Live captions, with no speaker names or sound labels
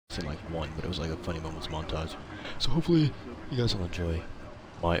seemed like one, but it was like a funny moments montage. So hopefully you guys will enjoy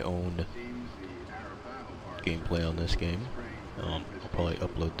my own gameplay on this game. I'll probably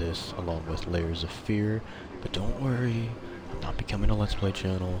upload this along with Layers of Fear, but don't worry, I'm not becoming a Let's Play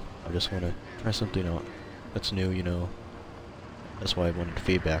channel. I just want to try something out that's new, you know. That's why I wanted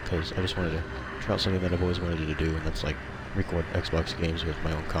feedback, because I just wanted to try out something that I've always wanted to do, and that's like record Xbox games with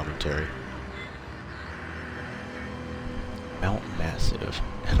my own commentary. Mount Massive.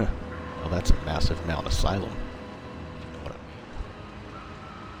 Well, that's a massive Mount Asylum. You know what I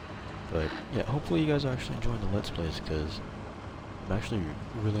mean. But yeah, hopefully you guys are actually enjoying the Let's Plays, because I'm actually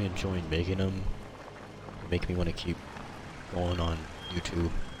really enjoying making them. They make me want to keep going on YouTube,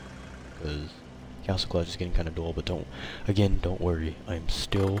 because Castle Clash is getting kind of dull, but don't worry, I'm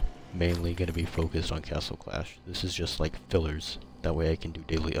still mainly going to be focused on Castle Clash. This is just like fillers, that way I can do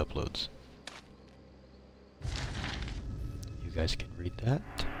daily uploads. You guys can read that.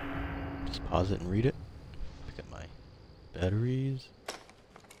 Just pause it and read it. Pick up my batteries,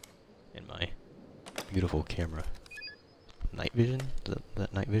 and my beautiful camera. Night vision? Is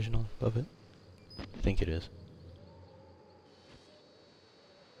that night vision above it? I think it is.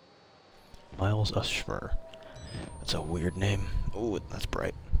 Miles Ushmer. That's a weird name. Oh, that's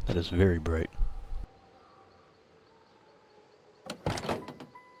bright. That is very bright.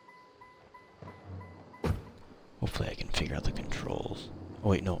 Hopefully I can figure out the controls. Oh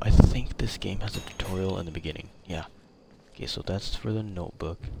wait, no, I think this game has a tutorial in the beginning. Yeah. Okay, so that's for the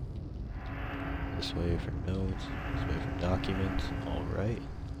notebook. This way for notes, this way for documents. Alright.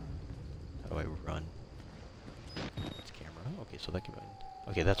 How do I run? It's camera. Okay, so that can run.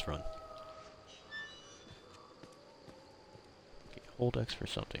 Okay, that's run. Hold X for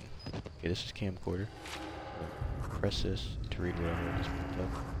something. Okay, this is camcorder. Press this to read whatever I just picked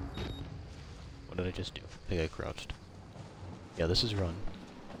up. What did I just do? I think I crouched. Yeah, this is run.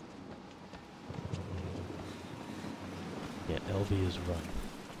 Yeah, LB is run.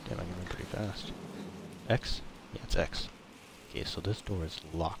 Damn, I can run pretty fast. X? Yeah, it's X. Okay, so this door is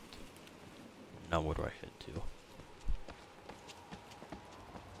locked. Now what do I head to?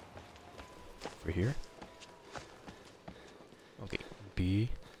 For here? Okay, B,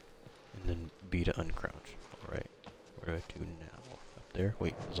 and then B to uncrouch. Alright, what do I do now? Up there?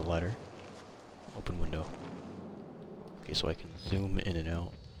 Wait, there's a ladder. Open window. Okay, so I can zoom in and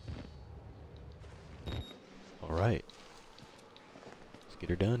out. Alright. Let's get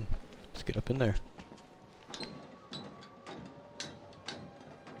her done. Let's get up in there.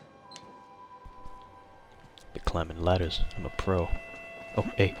 Been climbing ladders. I'm a pro. Oh,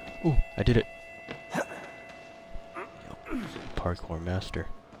 hey. Ooh, I did it. Parkour master.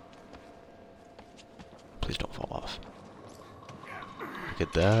 Please don't fall off. Look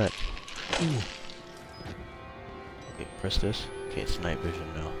at that. Ooh. Okay, press this. Okay, it's night vision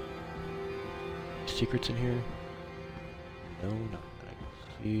now. Secrets in here? No, not that I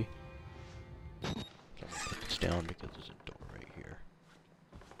can see. Okay, I'm gonna put this down because there's a door right here.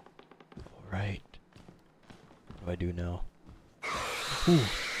 Alright. What do I do now? Ooh.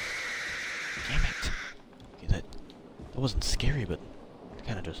 Damn it. Okay, that wasn't scary, but it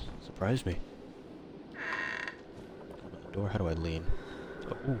kind of just surprised me. Open the door. How do I lean?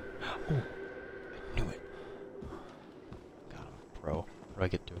 Oh, ooh. Ooh. I knew it. God, I'm a pro. How do I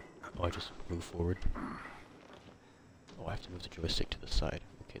get to? Oh, I just move forward. Oh, I have to move the joystick to the side.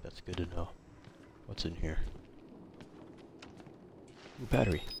 Okay, that's good to know. What's in here? Ooh,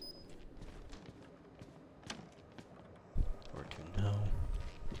 battery. Where to now?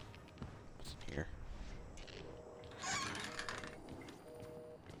 What's in here?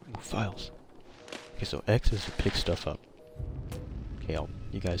 Ooh, files. Okay, so X is to pick stuff up. Okay,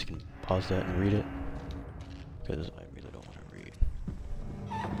 you guys can pause that and read it, because I really don't want to read.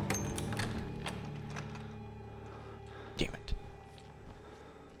 Damn it.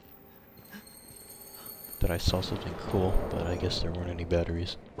 Thought I saw something cool, but I guess there weren't any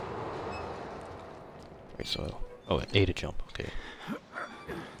batteries. Wait, so... Oh, A to jump, okay.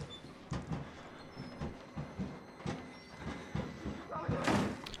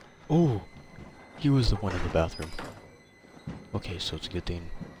 Oh! He was the one in the bathroom. Okay, so it's a good thing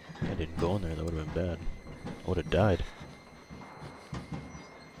I didn't go in there, that would have been bad. I would have died.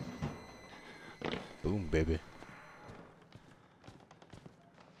 Boom, baby.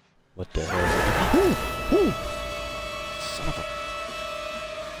 What the hell? Ooh! Ooh! Son of a...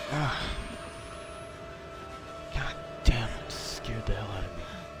 Ah. God damn, it scared the hell out of me.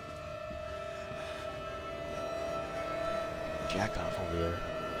 Jack off over there.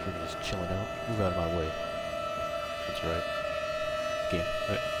 You're just chilling out. Move out of my way. That's right. Game.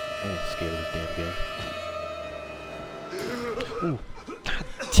 I ain't scared of this damn game. Ooh. God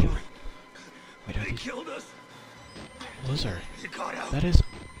damn killed us. Lizard. He got out. That is...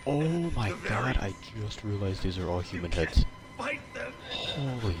 Oh my god, I just realized these are all human heads. Fight them.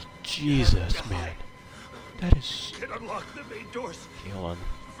 Holy Jesus, man. That is... You can unlock the main doors Okay, hold on.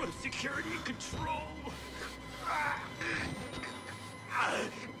 from security control.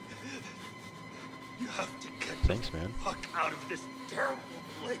 You have to get Thanks, man. the fuck out of this terrible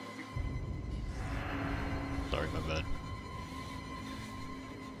place. Sorry, my bad.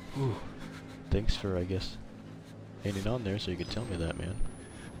 Ooh. Thanks for, I guess, hanging on there so you could tell me that, man.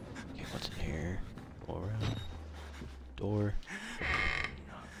 Okay, what's in here? Go around. Door.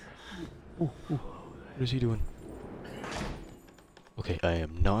 Ooh, ooh. What is he doing? Okay, I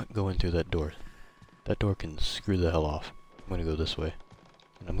am not going through that door. That door can screw the hell off. I'm gonna go this way.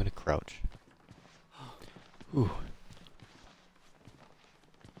 And I'm gonna crouch. Ooh.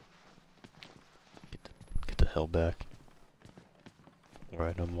 Get the hell back.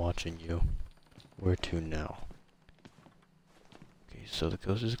 Alright, I'm watching you. Where to now? Okay, so the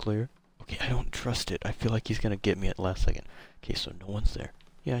coast is clear. Okay, I don't trust it. I feel like he's gonna get me at the last second. Okay, so no one's there.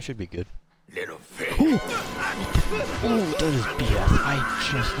 Yeah, I should be good. Little fish. Ooh! Oh, that is BS. I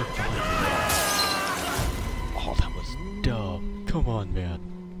just looked behind me. Oh, that was dumb. Come on,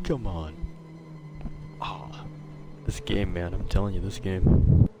 man. Come on. Ah, this game, man. I'm telling you, this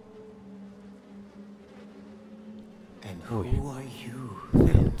game. And Oh, who are you?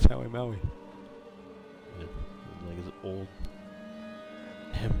 It's Howie Maui. Like his old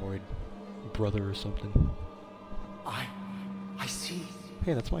hemorrhoid brother or something. I see.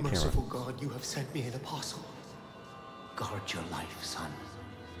 Hey, that's my camera. Merciful God, you have sent me an apostle. Guard your life, son.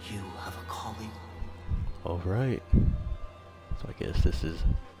 You have a calling. Alright. So I guess this is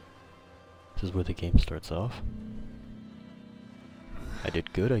where the game starts off. I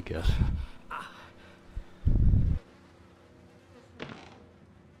did good, I guess.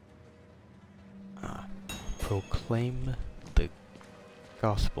 Proclaim the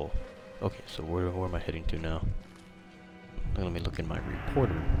gospel. Okay, so where am I heading to now? Let me look in my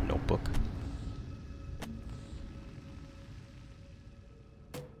reporter notebook.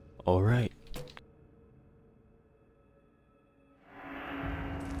 Alright.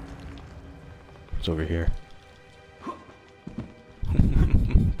 It's over here.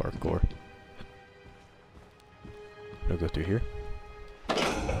 Parkour. I'll go through here.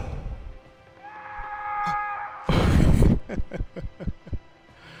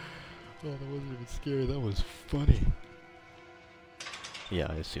 Oh, that wasn't even scary, that was funny. Yeah,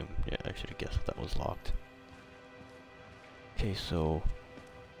 I assume. Yeah, I should have guessed that was locked. Okay, so...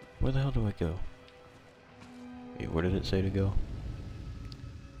 where the hell do I go? Wait, where did it say to go?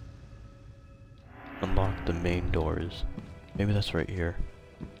 Unlock the main doors. Maybe that's right here.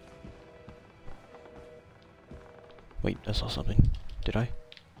 Wait, I saw something. Did I?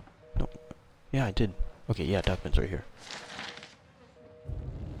 No. Yeah, I did. Okay, yeah, documents right here.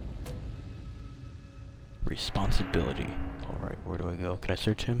 Responsibility. Alright, where do I go? Can I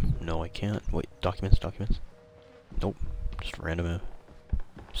search him? No, I can't. Wait, documents, documents. Nope. Just random,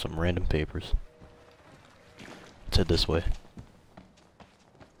 some random papers. Let's head this way.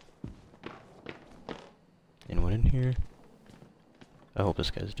 Anyone in here? I hope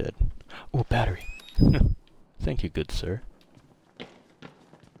this guy's dead. Oh, battery! Thank you, good sir.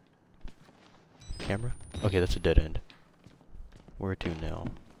 Camera? Okay, that's a dead end. Where to now?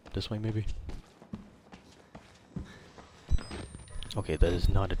 This way, maybe? Okay, that is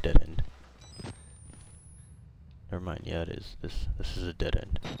not a dead end. Never mind, yeah it is. This is a dead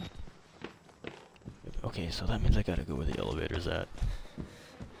end. Okay, so that means I gotta go where the elevator's at.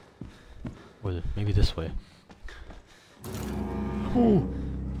 Or maybe this way. Ooh!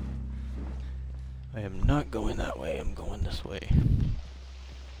 I am not going that way, I'm going this way.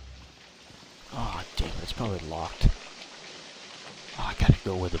 Aw, damn it, it's probably locked. Oh, I gotta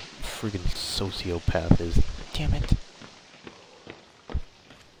go where the friggin' sociopath is. Damn it!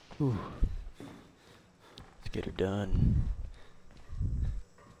 Ooh. Let's get her done.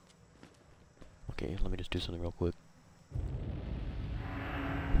 Okay, let me just do something real quick.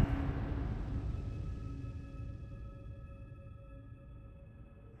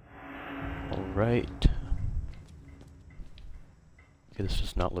 Alright. Okay, this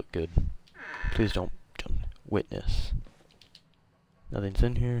does not look good. Please don't witness. Nothing's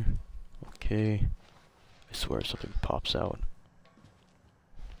in here. Okay. I swear something pops out.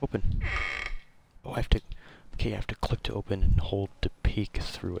 Open. Oh, I have to... Okay, I have to click to open and hold to peek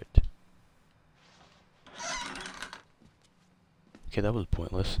through it. Okay, that was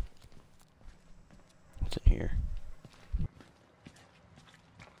pointless. What's in here?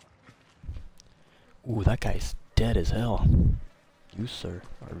 Ooh, that guy's dead as hell. You, sir,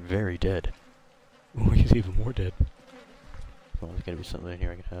 are very dead. Oh, he's even more dead. Oh, there's gotta be something in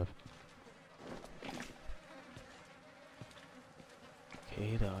here I can have.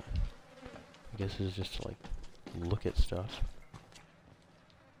 Okay, I guess this is just to, like, look at stuff.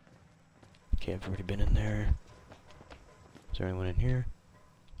 Okay, I've already been in there. Is there anyone in here?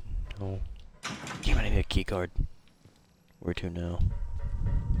 No. Damn it, I need a key card. Where to now?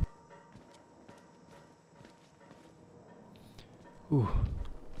 Ooh.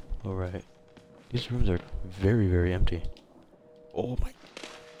 Alright. These rooms are very, very empty. Oh my...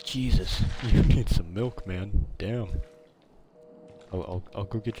 Jesus. You need some milk, man. Damn. I'll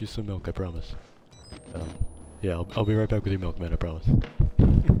go get you some milk, I promise. Yeah, I'll be right back with your milk, man, I promise. I'm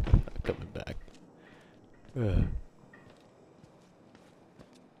coming back. Can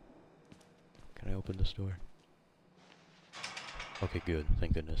I open this door? Okay, good.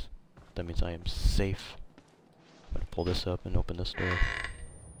 Thank goodness. That means I am safe. I'm gonna pull this up and open this door.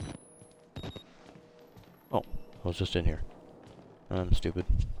 Oh, I was just in here. I'm stupid.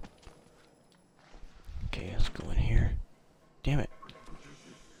 Okay, let's go in here. Damn it.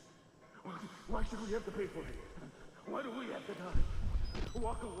 Why should we have to pay for it? Why do we have to die?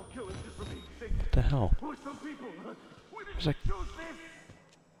 Walker will kill us just for being sick. What the hell? We're some people. We didn't It's like... choose this.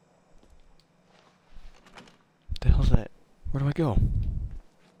 What the hell's that? Where do I go?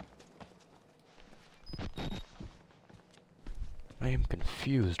 I am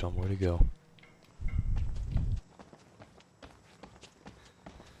confused on where to go.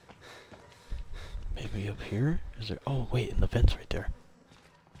 Maybe up here? Is there... Oh, wait, in the vent's right there.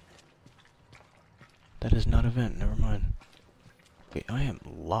 That is not a vent, never mind. Okay, I am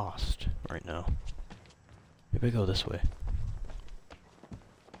lost right now. Maybe I go this way.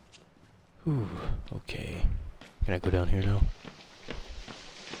 Whew, okay. Can I go down here now?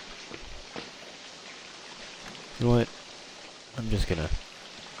 You know what? I'm just gonna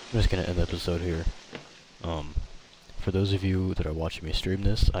end the episode here. For those of you that are watching me stream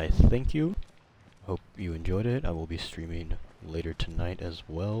this, I thank you. Hope you enjoyed it. I will be streaming later tonight as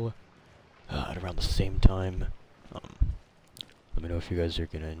well, at around the same time. Let me know if you guys are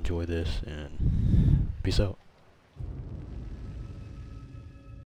gonna enjoy this, and peace out.